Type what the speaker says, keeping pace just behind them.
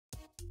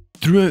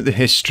Throughout the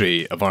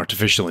history of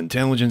artificial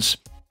intelligence,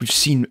 we've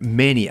seen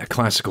many a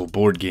classical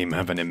board game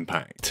have an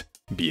impact,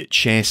 be it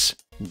chess,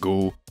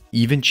 Go,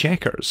 even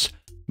checkers.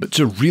 But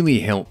to really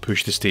help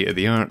push the state of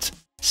the art,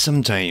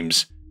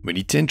 sometimes we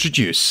need to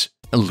introduce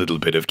a little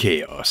bit of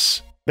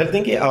chaos.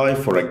 Building AI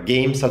for a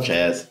game such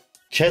as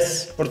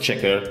chess or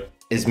checker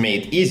is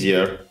made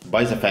easier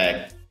by the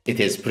fact it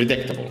is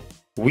predictable.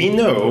 We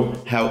know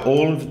how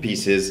all the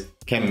pieces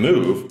can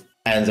move,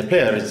 and the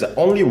player is the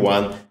only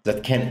one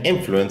that can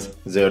influence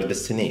their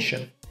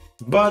destination.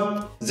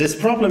 But this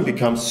problem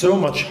becomes so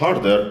much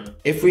harder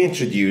if we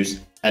introduce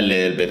a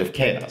little bit of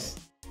chaos.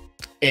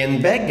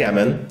 In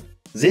Backgammon,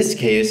 this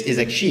chaos is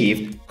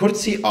achieved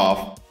courtesy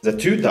of the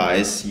two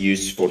dice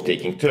used for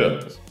taking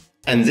turns.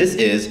 And this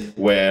is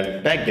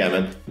where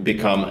Backgammon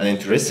become an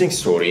interesting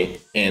story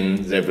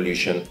in the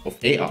evolution of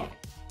AI.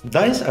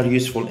 Dice are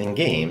useful in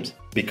games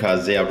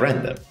because they are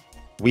random.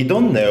 We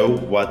don't know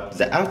what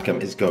the outcome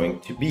is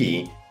going to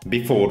be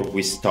before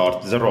we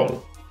start the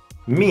roll,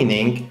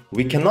 meaning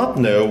we cannot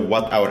know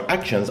what our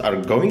actions are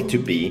going to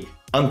be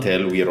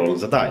until we roll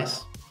the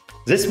dice.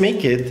 This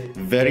makes it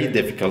very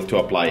difficult to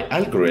apply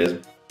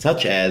algorithms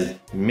such as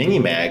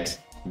minimax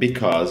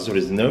because there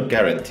is no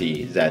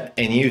guarantee that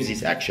any of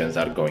these actions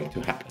are going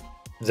to happen.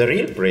 The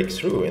real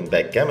breakthrough in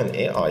Backgammon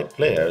AI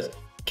players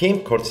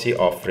came courtesy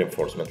of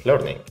reinforcement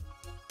learning.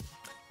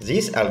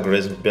 These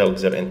algorithms build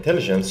their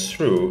intelligence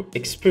through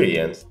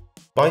experience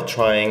by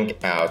trying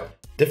out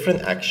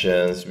different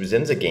actions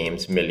within the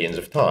games millions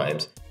of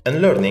times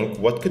and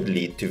learning what could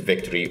lead to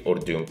victory or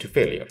doom to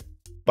failure.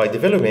 By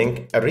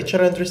developing a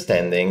richer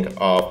understanding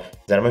of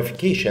the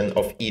ramification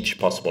of each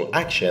possible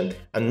action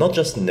and not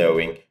just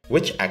knowing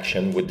which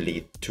action would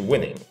lead to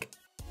winning.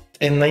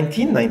 In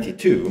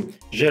 1992,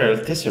 Gerry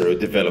Tesauro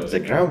developed the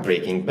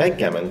groundbreaking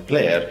backgammon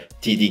player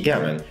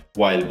TD-Gammon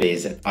while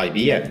based at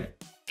IBM.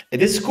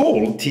 It is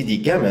called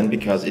TD-Gammon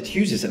because it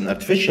uses an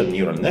artificial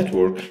neural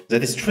network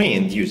that is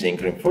trained using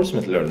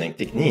reinforcement learning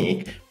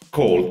technique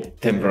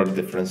called temporal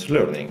difference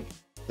learning.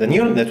 The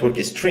neural network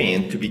is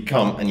trained to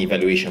become an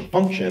evaluation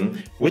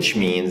function, which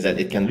means that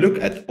it can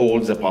look at all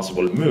the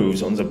possible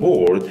moves on the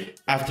board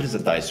after the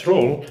dice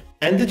roll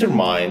and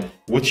determine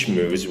which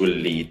moves will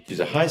lead to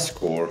the high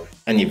score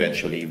and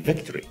eventually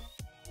victory.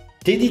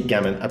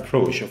 TD-Gammon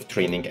approach of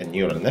training a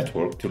neural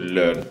network to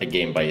learn a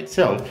game by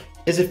itself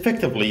is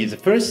effectively the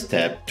first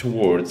step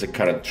towards the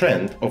current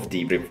trend of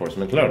deep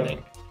reinforcement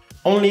learning.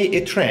 Only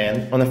it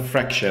ran on a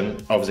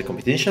fraction of the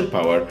computational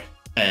power,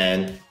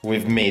 and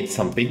we've made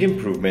some big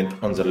improvement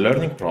on the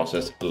learning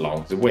process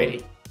along the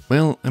way.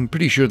 Well, I'm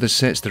pretty sure this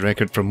sets the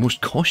record for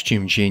most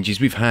costume changes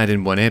we've had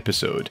in one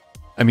episode.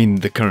 I mean,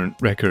 the current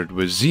record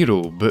was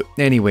 0, but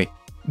anyway.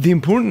 The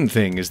important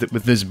thing is that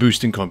with this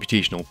boost in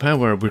computational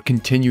power, we're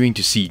continuing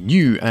to see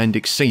new and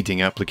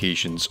exciting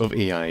applications of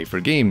AI for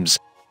games.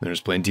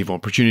 There's plenty of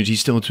opportunities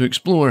still to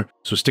explore,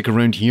 so stick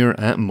around here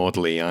at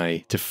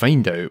modl.ai to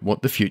find out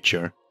what the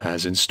future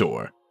has in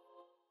store.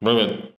 Brilliant.